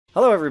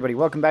Hello everybody,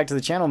 welcome back to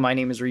the channel. My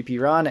name is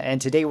Ron, and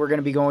today we're going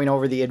to be going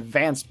over the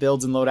advanced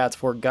builds and loadouts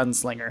for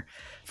Gunslinger.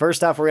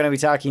 First off, we're going to be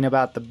talking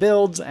about the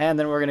builds, and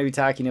then we're going to be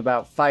talking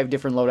about 5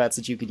 different loadouts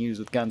that you can use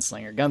with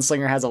Gunslinger.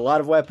 Gunslinger has a lot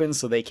of weapons,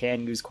 so they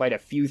can use quite a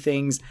few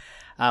things.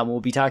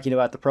 We'll be talking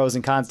about the pros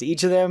and cons to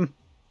each of them,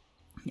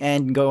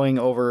 and going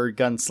over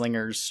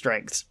Gunslinger's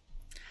strengths.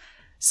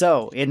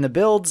 So, in the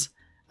builds,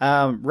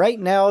 right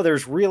now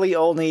there's really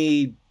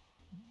only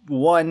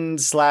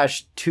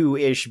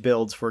 1/2-ish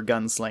builds for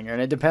Gunslinger,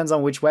 and it depends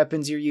on which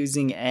weapons you're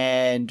using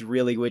and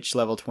really which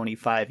level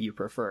 25 you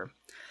prefer.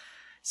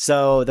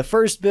 So the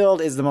first build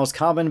is the most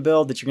common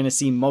build that you're going to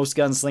see most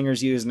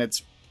Gunslingers use, and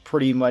it's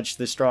pretty much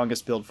the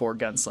strongest build for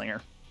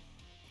Gunslinger.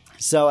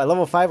 So at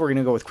level 5 we're going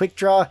to go with Quick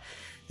Draw.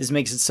 This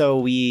makes it so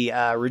we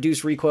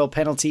reduce recoil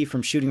penalty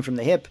from shooting from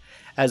the hip,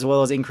 as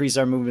well as increase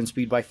our movement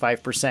speed by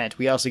 5%.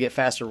 We also get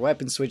faster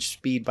weapon switch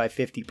speed by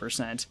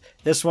 50%.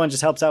 This one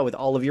just helps out with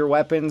all of your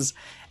weapons,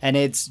 and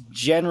it's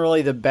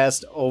generally the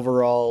best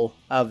overall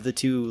of the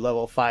 2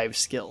 level 5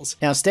 skills.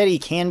 Now, Steady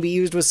can be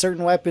used with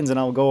certain weapons, and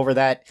I'll go over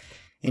that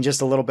in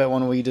just a little bit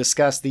when we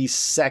discuss the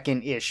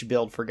second-ish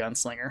build for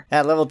Gunslinger.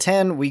 At level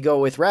 10, we go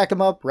with Rack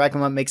 'em Up. Rack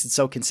 'em Up makes it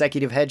so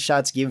consecutive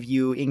headshots give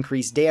you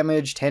increased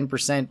damage,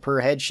 10% per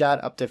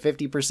headshot, up to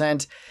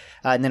 50%,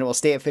 and then it will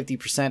stay at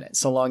 50%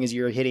 so long as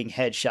you're hitting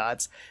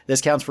headshots. This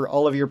counts for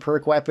all of your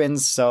perk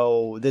weapons,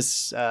 so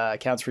this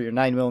counts for your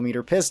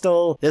 9mm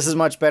pistol. This is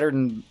much better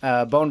than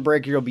Bone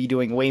Breaker. You'll be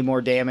doing way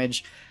more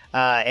damage.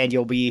 And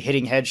you'll be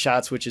hitting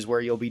headshots, which is where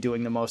you'll be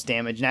doing the most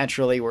damage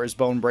naturally, whereas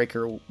Bone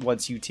Breaker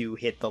wants you to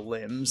hit the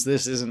limbs.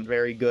 This isn't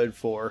very good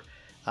for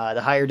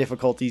the higher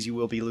difficulties. You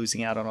will be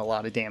losing out on a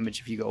lot of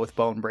damage if you go with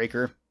Bone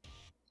Breaker.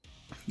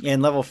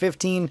 In level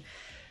 15,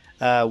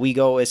 we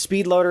go with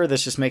Speed Loader.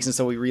 This just makes it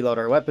so we reload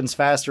our weapons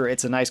faster.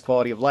 It's a nice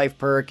quality of life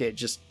perk. It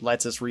just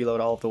lets us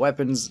reload all of the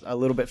weapons a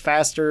little bit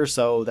faster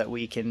so that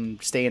we can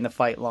stay in the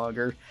fight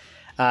longer.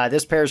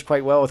 This pairs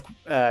quite well with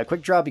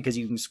Quick Draw because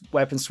you can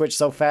weapon switch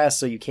so fast,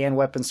 so you can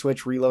weapon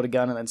switch, reload a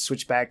gun, and then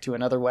switch back to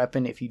another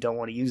weapon if you don't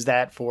want to use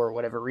that for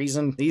whatever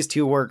reason. These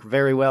two work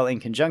very well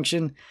in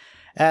conjunction.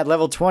 At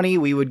level 20,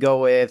 we would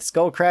go with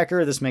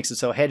Skullcracker. This makes it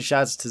so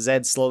headshots to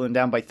Zed slow them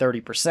down by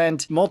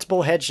 30%.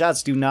 Multiple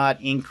headshots do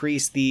not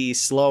increase the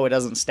slow. It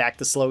doesn't stack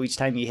the slow each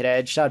time you hit a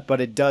headshot, but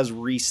it does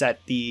reset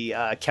the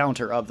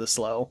counter of the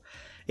slow.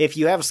 If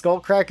you have a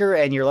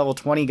Skullcracker and you're level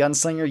 20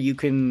 Gunslinger, you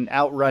can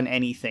outrun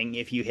anything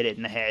if you hit it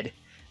in the head.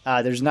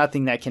 There's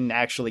nothing that can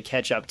actually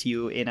catch up to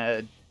you in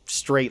a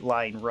straight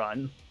line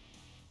run.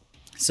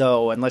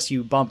 So unless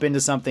you bump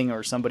into something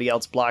or somebody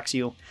else blocks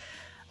you,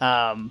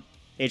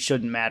 it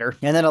shouldn't matter.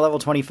 And then at level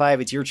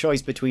 25, it's your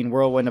choice between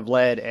Whirlwind of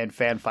Lead and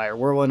Fanfire.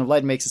 Whirlwind of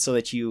Lead makes it so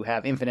that you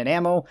have infinite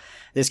ammo.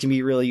 This can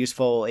be really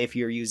useful if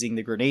you're using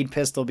the Grenade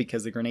Pistol,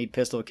 because the Grenade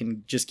Pistol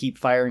can just keep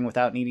firing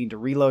without needing to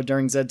reload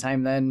during Z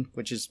time then,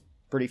 which is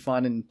pretty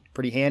fun and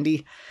pretty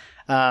handy.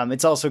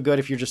 It's also good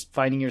if you're just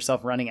finding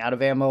yourself running out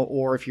of ammo,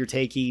 or if you're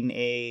taking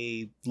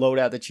a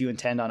loadout that you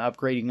intend on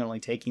upgrading and only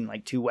taking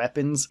like 2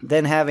 weapons.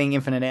 Then having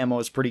infinite ammo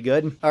is pretty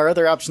good. Our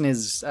other option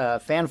is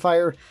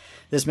Fanfire.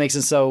 This makes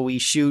it so we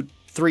shoot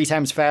 3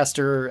 times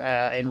faster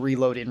and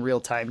reload in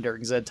real time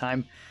during Z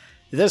time.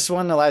 This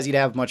one allows you to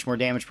have much more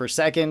damage per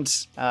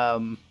second.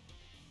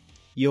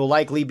 You'll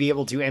likely be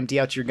able to empty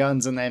out your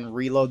guns and then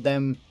reload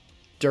them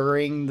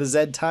during the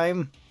Z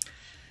time.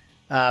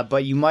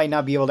 But you might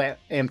not be able to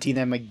empty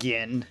them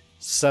again.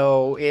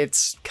 So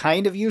it's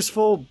kind of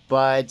useful,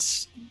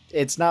 but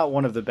it's not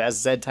one of the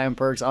best Z-Time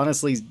perks.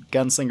 Honestly,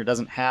 Gunslinger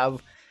doesn't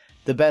have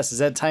the best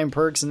Z-Time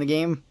perks in the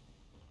game,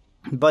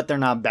 but they're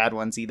not bad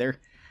ones either.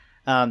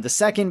 The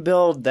second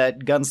build that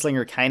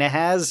Gunslinger kind of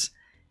has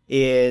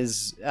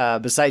is,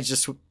 besides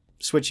just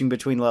switching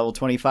between level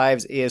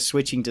 25s, is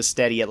switching to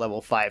Steady at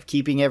level 5.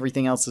 Keeping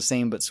everything else the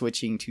same, but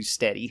switching to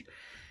Steady.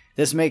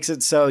 This makes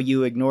it so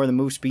you ignore the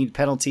move speed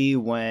penalty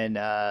when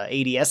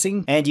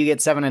ADSing, and you get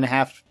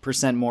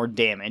 7.5% more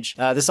damage.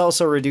 This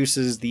also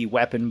reduces the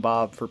weapon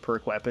bob for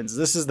perk weapons.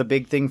 This is the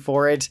big thing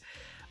for it.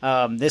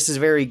 This is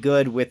very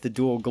good with the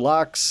dual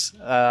Glocks.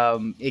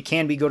 It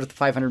can be good with the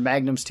 500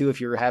 Magnums too if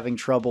you're having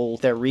trouble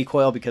with their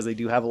recoil, because they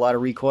do have a lot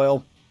of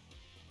recoil.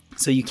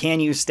 So you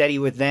can use Steady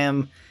with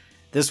them.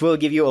 This will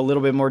give you a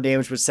little bit more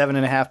damage, but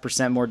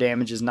 7.5% more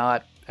damage is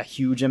not a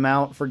huge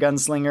amount for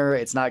Gunslinger.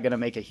 It's not going to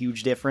make a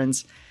huge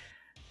difference.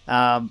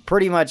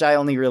 Pretty much I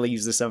only really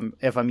use this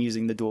if I'm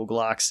using the dual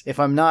Glocks. If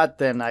I'm not,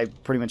 then I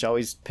pretty much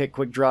always pick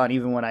Quick Draw, and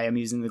even when I am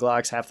using the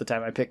Glocks, half the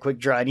time I pick Quick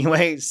Draw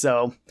anyway.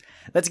 So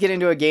let's get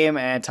into a game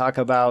and talk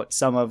about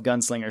some of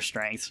Gunslinger's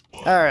strengths.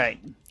 Alright,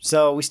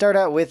 so we start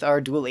out with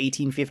our dual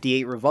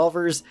 1858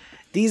 revolvers.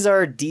 These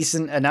are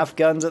decent enough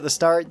guns at the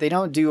start. They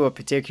don't do a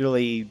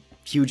particularly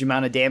huge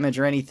amount of damage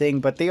or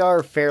anything, but they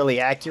are fairly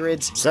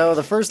accurate. So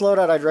the first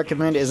loadout I'd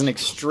recommend is an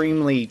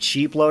extremely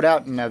cheap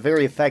loadout and a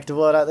very effective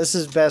loadout. This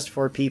is best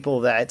for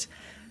people that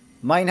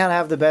might not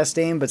have the best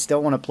aim but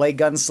still want to play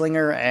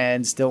Gunslinger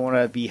and still want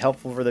to be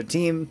helpful for their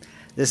team.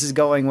 This is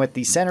going with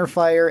the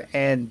centerfire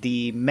and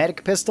the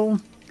medic pistol.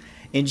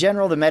 In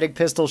general, the medic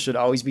pistol should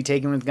always be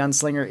taken with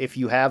Gunslinger if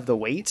you have the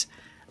weight.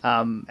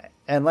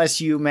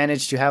 Unless you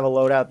manage to have a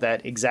loadout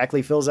that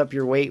exactly fills up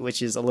your weight,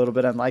 which is a little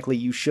bit unlikely,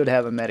 you should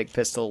have a medic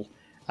pistol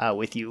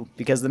with you,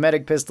 because the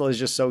medic pistol is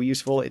just so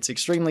useful. It's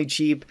extremely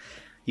cheap.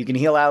 You can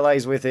heal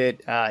allies with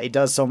it. It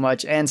does so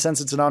much, and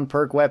since it's an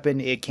on-perk weapon,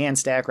 it can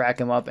rack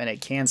them up, and it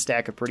can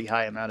stack a pretty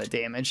high amount of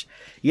damage.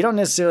 You don't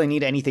necessarily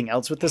need anything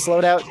else with this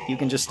loadout. You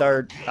can just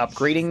start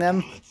upgrading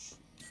them.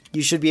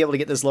 You should be able to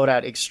get this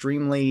loadout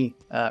extremely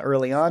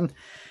early on.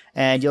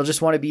 And you'll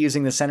just want to be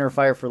using the center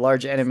fire for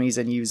large enemies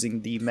and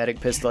using the medic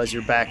pistol as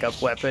your backup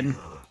weapon.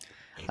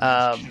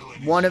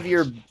 One of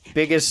your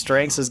biggest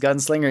strengths as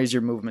Gunslinger is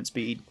your movement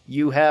speed.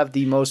 You have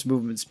the most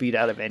movement speed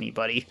out of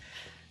anybody.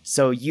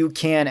 So you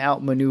can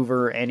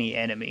outmaneuver any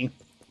enemy.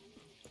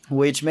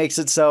 Which makes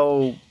it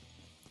so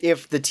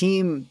if the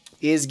team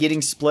is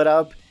getting split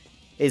up,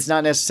 it's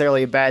not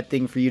necessarily a bad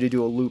thing for you to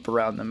do a loop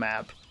around the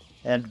map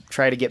and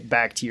try to get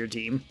back to your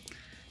team.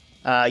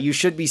 You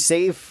should be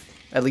safe,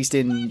 at least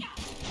in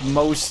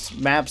most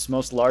maps,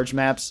 most large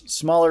maps.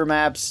 Smaller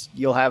maps,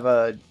 you'll have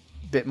a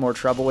bit more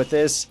trouble with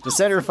this. The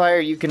center fire,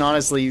 you can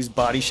honestly use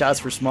body shots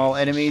for small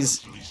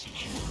enemies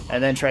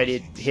and then try to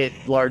hit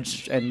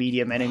large and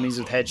medium enemies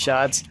with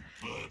headshots.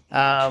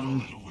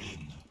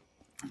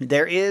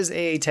 There is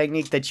a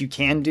technique that you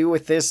can do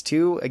with this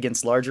too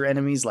against larger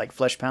enemies like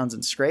flesh pounds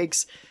and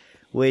skrakes,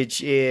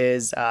 which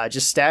is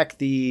just stack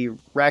the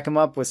rack 'em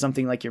up with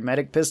something like your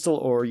medic pistol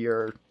or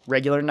your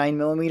regular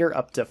 9mm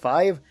up to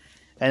 5,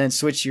 and then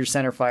switch to your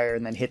center fire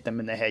and then hit them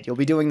in the head. You'll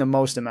be doing the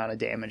most amount of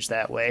damage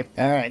that way.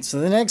 Alright, so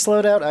the next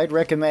loadout I'd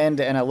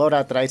recommend, and a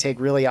loadout that I take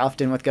really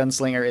often with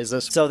Gunslinger, is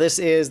this. So this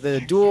is the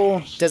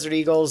dual Desert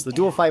Eagles, the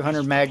dual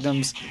 500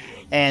 Magnums,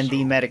 and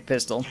the medic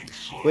pistol.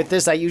 With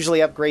this, I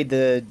usually upgrade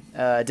the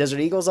Desert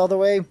Eagles all the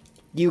way.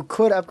 You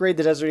could upgrade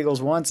the Desert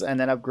Eagles once and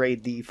then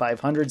upgrade the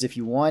 500s if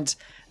you want.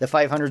 The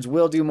 500s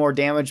will do more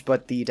damage,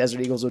 but the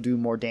Desert Eagles will do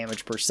more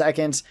damage per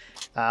second.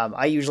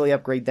 I usually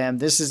upgrade them.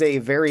 This is a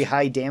very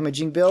high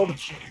damaging build,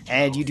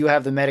 and you do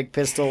have the medic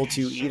pistol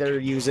to either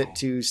use it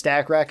to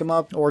rack them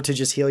up or to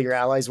just heal your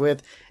allies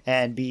with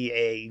and be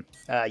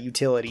a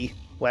utility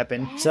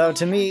weapon. So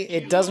to me,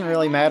 it doesn't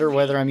really matter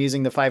whether I'm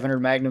using the 500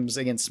 Magnums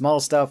against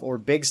small stuff or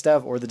big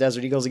stuff, or the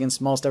Desert Eagles against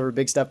small stuff or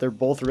big stuff. They're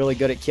both really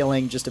good at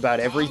killing just about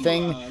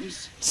everything.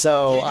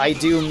 So I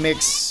do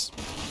mix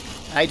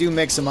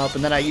them up,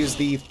 and then I use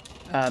the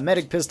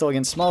medic pistol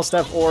against small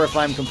stuff, or if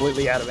I'm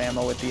completely out of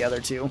ammo with the other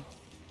two.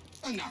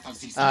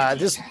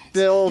 This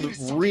build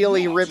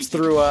really rips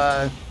through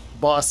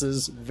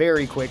bosses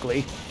very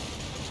quickly,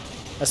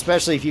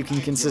 especially if you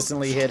can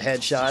consistently hit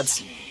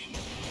headshots.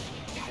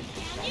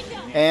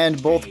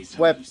 And both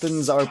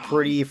weapons are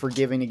pretty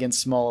forgiving against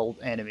small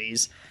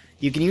enemies.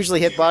 You can usually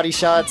hit body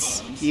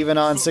shots, even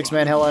on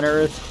 6-man Hell on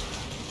Earth,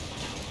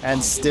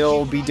 and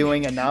still be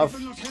doing enough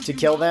to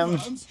kill them.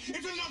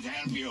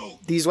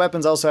 These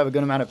weapons also have a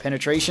good amount of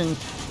penetration,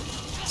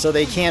 so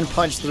they can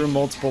punch through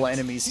multiple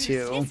enemies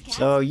too.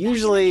 So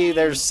usually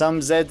there's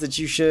some Zeds that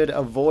you should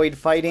avoid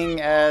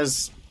fighting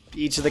as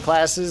each of the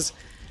classes.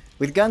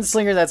 With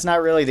Gunslinger, that's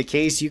not really the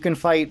case. You can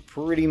fight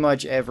pretty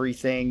much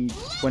everything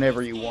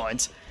whenever you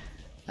want.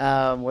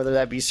 Whether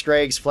that be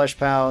skrakes, flesh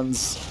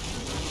pounds,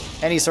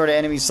 any sort of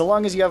enemies, so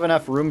long as you have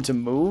enough room to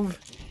move,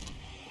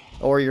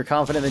 or you're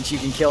confident that you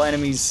can kill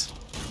enemies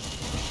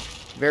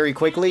very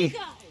quickly,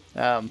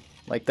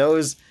 like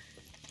those,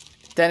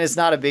 then it's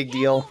not a big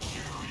deal.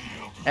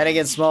 And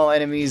against small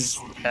enemies,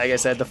 like I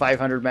said, the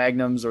 500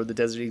 Magnums or the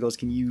Desert Eagles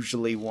can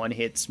usually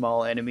one-hit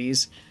small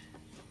enemies.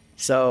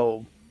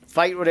 So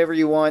fight whatever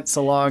you want,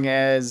 so long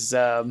as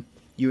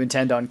you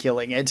intend on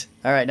killing it.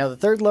 Alright, now the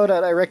third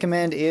loadout I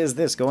recommend is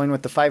this, going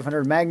with the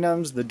 500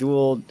 Magnums, the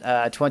dual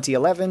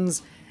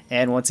 2011s,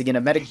 and once again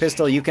a medic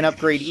pistol. You can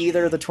upgrade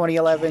either the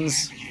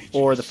 2011s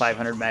or the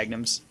 500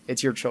 Magnums.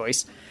 It's your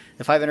choice.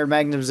 The 500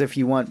 Magnums if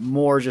you want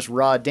more just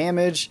raw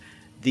damage,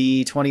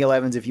 the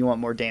 2011s if you want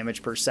more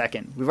damage per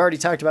second. We've already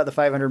talked about the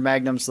 500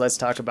 Magnums, so let's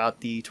talk about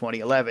the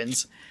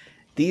 2011s.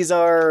 These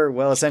are,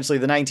 well, essentially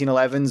the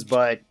 1911s,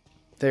 but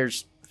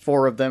there's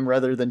 4 of them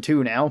rather than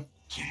 2 now.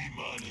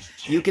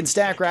 You can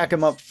rack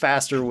them up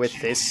faster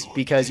with this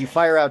because you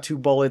fire out 2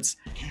 bullets.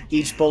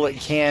 Each bullet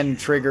can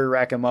trigger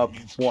rack them up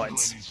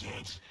once.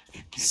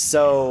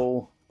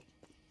 So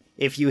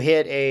if you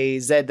hit a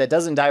Zed that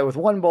doesn't die with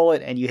 1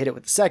 bullet and you hit it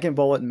with the second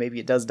bullet, and maybe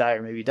it does die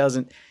or maybe it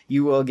doesn't,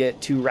 you will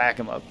get 2 rack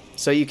them up.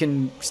 So you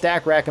can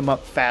rack them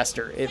up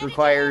faster. It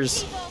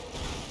requires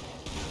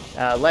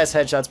less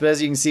headshots, but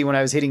as you can see, when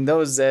I was hitting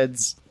those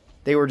Zeds,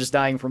 they were just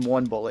dying from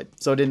 1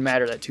 bullet. So it didn't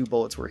matter that 2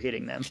 bullets were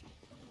hitting them.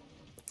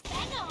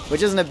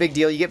 Which isn't a big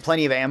deal. You get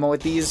plenty of ammo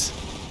with these,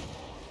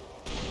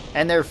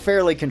 and they're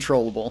fairly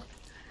controllable.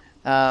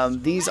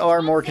 These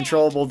are more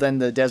controllable than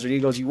the Desert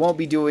Eagles. You won't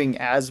be doing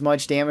as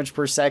much damage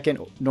per second,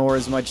 nor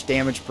as much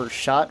damage per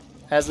shot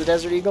as the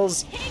Desert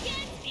Eagles,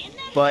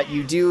 but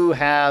you do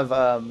have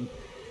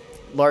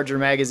larger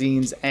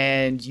magazines,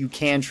 and you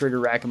can trigger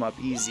rack them up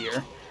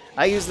easier.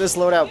 I use this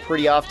loadout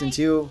pretty often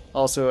too.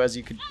 Also, as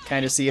you could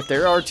kind of see, if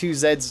there are 2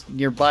 Zeds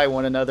nearby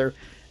one another,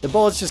 the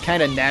bullets just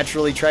kind of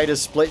naturally try to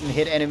split and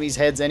hit enemies'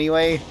 heads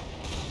anyway,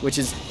 which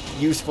is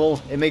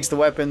useful. It makes the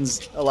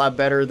weapons a lot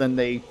better than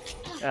they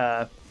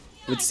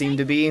would seem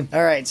to be.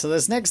 Alright, so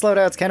this next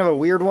loadout's kind of a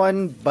weird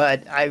one,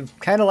 but I've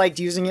kind of liked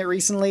using it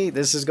recently.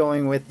 This is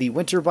going with the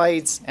Winter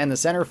Bites and the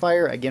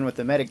Centerfire, again with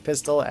the Medic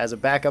Pistol as a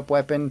backup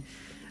weapon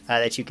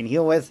that you can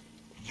heal with.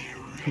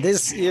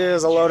 This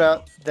is a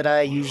loadout that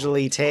I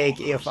usually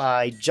take if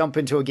I jump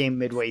into a game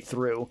midway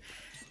through.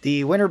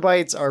 The Winter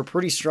Bites are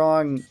pretty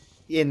strong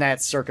in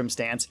that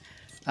circumstance.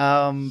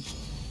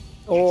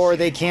 Or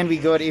they can be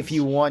good if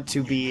you want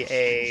to be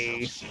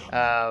a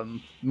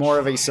more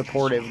of a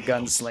supportive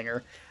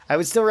gunslinger. I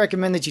would still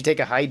recommend that you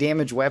take a high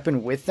damage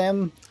weapon with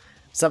them.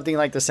 Something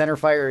like the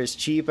Centerfire is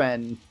cheap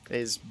and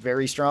is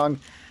very strong.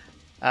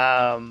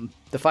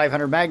 The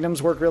 500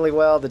 Magnums work really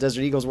well. The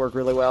Desert Eagles work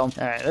really well.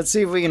 Alright, let's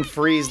see if we can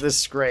freeze this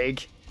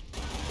Scrag.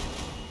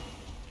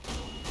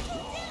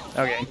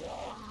 Okay.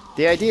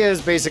 The idea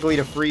is basically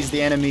to freeze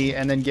the enemy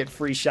and then get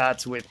free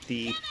shots with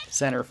the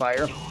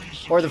Centerfire.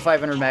 Or the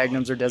 500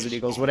 Magnums or Desert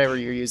Eagles, whatever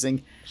you're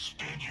using.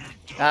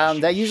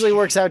 That usually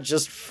works out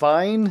just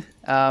fine.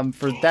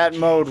 For that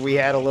mode, we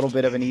had a little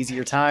bit of an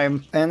easier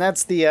time. And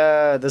that's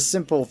the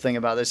simple thing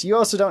about this. You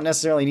also don't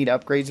necessarily need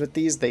upgrades with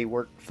these. They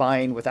work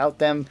fine without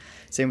them.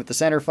 Same with the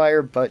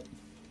Centerfire, but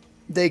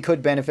they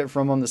could benefit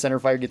from them. The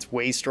Centerfire gets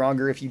way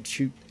stronger if you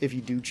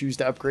do choose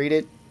to upgrade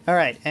it.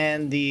 Alright,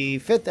 and the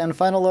fifth and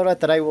final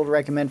loadout that I will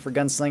recommend for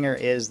Gunslinger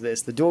is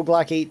the dual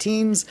Glock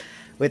 18s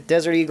with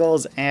Desert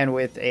Eagles and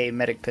with a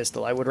Medic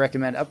Pistol. I would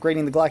recommend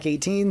upgrading the Glock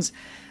 18s.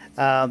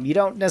 You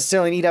don't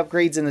necessarily need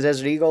upgrades in the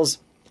Desert Eagles,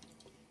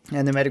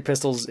 and the Medic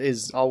Pistols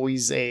is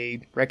always a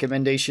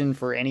recommendation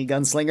for any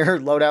Gunslinger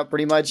loadout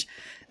pretty much.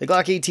 The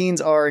Glock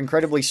 18s are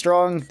incredibly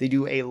strong. They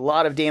do a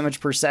lot of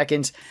damage per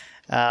second.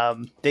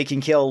 They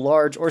can kill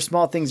large or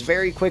small things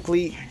very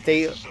quickly.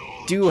 They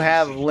do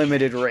have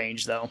limited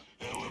range though.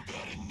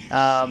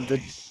 The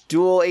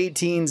dual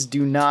 18s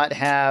do not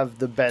have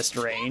the best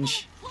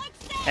range,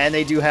 and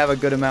they do have a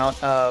good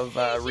amount of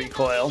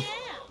recoil.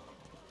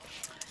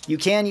 You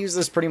can use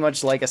this pretty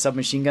much like a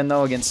submachine gun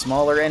though against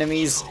smaller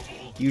enemies,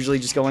 usually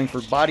just going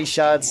for body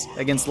shots.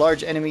 Against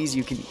large enemies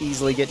you can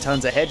easily get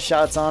tons of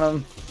headshots on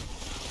them.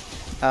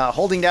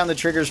 Holding down the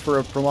triggers for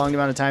a prolonged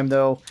amount of time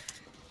though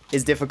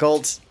is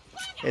difficult.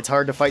 It's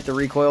hard to fight the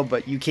recoil,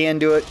 but you can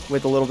do it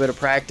with a little bit of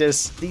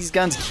practice. These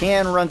guns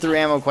can run through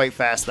ammo quite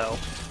fast though.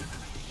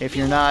 If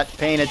you're not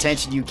paying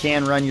attention, you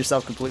can run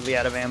yourself completely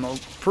out of ammo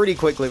pretty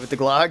quickly with the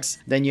Glocks.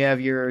 Then you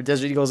have your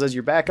Desert Eagles as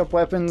your backup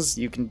weapons.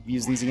 You can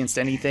use these against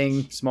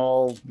anything,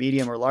 small,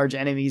 medium, or large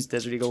enemies.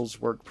 Desert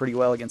Eagles work pretty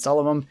well against all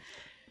of them.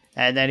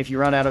 And then if you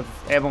run out of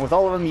ammo with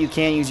all of them, you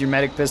can use your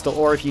Medic Pistol,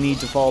 or if you need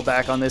to fall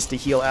back on this to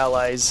heal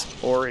allies,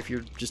 or if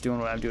you're just doing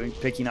what I'm doing,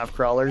 picking off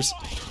crawlers.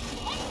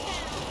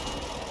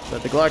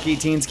 But the Glock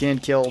 18s can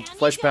kill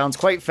flesh pounds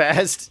quite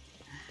fast.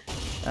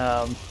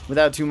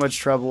 Without too much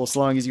trouble, as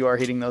long as you are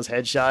hitting those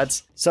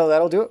headshots. So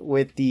that'll do it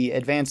with the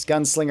advanced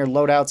Gunslinger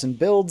loadouts and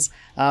builds.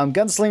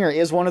 Gunslinger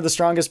is one of the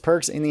strongest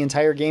perks in the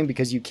entire game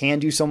because you can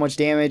do so much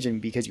damage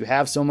and because you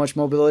have so much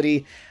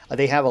mobility.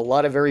 They have a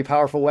lot of very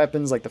powerful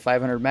weapons like the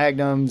 500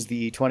 Magnums,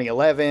 the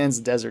 2011s,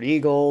 the Desert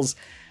Eagles.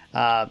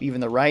 Even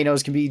the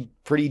Rhinos can be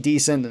pretty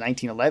decent. The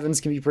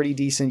 1911s can be pretty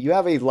decent. You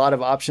have a lot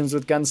of options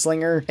with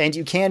Gunslinger, and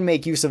you can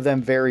make use of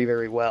them very,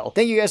 very well.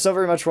 Thank you guys so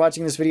very much for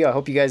watching this video. I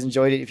hope you guys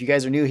enjoyed it. If you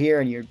guys are new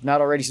here and you're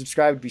not already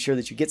subscribed, be sure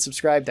that you get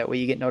subscribed. That way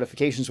you get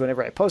notifications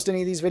whenever I post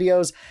any of these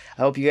videos.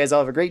 I hope you guys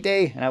all have a great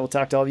day, and I will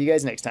talk to all of you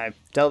guys next time.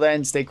 Till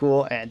then, stay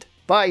cool, and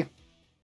bye!